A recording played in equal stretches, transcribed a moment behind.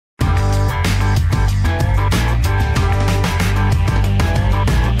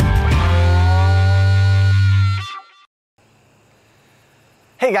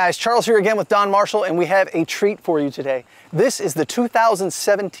Hey guys, Charles here again with Don Marshall, and we have a treat for you today. This is the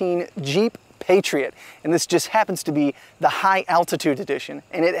 2017 Jeep Patriot, and this just happens to be the high altitude edition,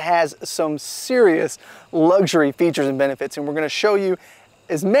 and it has some serious luxury features and benefits, and we're going to show you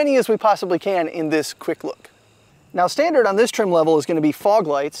as many as we possibly can in this quick look. Now, standard on this trim level is going to be fog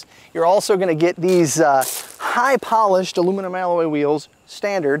lights. You're also going to get these high polished aluminum alloy wheels,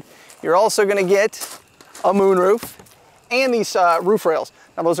 standard. You're also going to get a moonroof and these roof rails.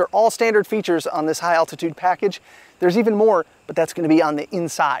 Now, those are all standard features on this high altitude package. There's even more, but that's going to be on the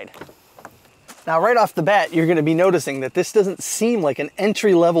inside. Now, right off the bat, you're going to be noticing that this doesn't seem like an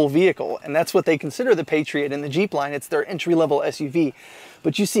entry-level vehicle, and that's what they consider the Patriot in the Jeep line. It's their entry-level SUV.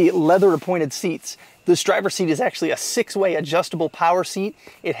 But you see leather appointed seats. This driver's seat is actually a 6-way adjustable power seat.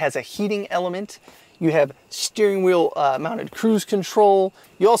 It has a heating element. You have steering wheel mounted cruise control.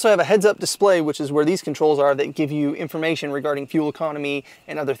 You also have a heads-up display, which is where these controls are, that give you information regarding fuel economy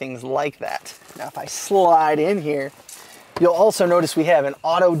and other things like that. Now, if I slide in here, you'll also notice we have an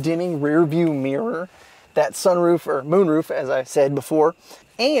auto-dimming rear view mirror, that sunroof or moonroof, as I said before.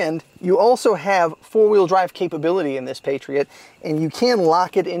 And you also have four-wheel drive capability in this Patriot, and you can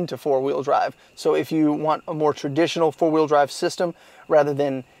lock it into four-wheel drive. So if you want a more traditional four-wheel drive system rather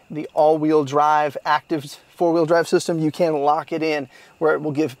than the all-wheel drive active four-wheel drive system, you can lock it in where it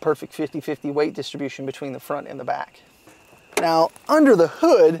will give perfect 50-50 weight distribution between the front and the back. Now, under the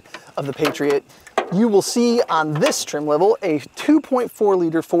hood of the Patriot, you will see on this trim level a 2.4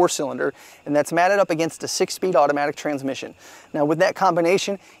 liter four-cylinder, and that's matted up against a 6-speed automatic transmission. Now, with that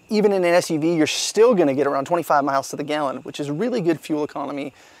combination, even in an SUV, you're still going to get around 25 miles to the gallon, which is really good fuel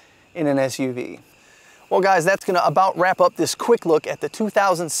economy in an SUV. Well guys, that's going to about wrap up this quick look at the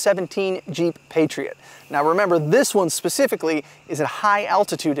 2017 Jeep Patriot. Now remember, this one specifically is a high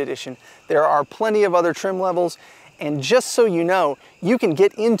altitude edition. There are plenty of other trim levels, and just so you know, you can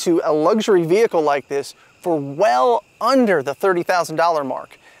get into a luxury vehicle like this for well under the $30,000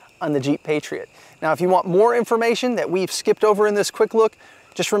 mark on the Jeep Patriot. Now, if you want more information that we've skipped over in this quick look,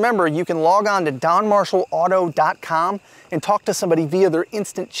 just remember you can log on to donmarshallauto.com and talk to somebody via their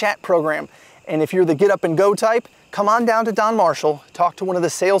instant chat program. And if you're the get up and go type, come on down to Don Marshall, talk to one of the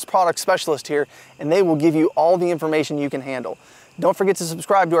sales product specialists here, and they will give you all the information you can handle. Don't forget to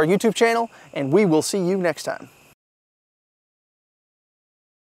subscribe to our YouTube channel, and we will see you next time.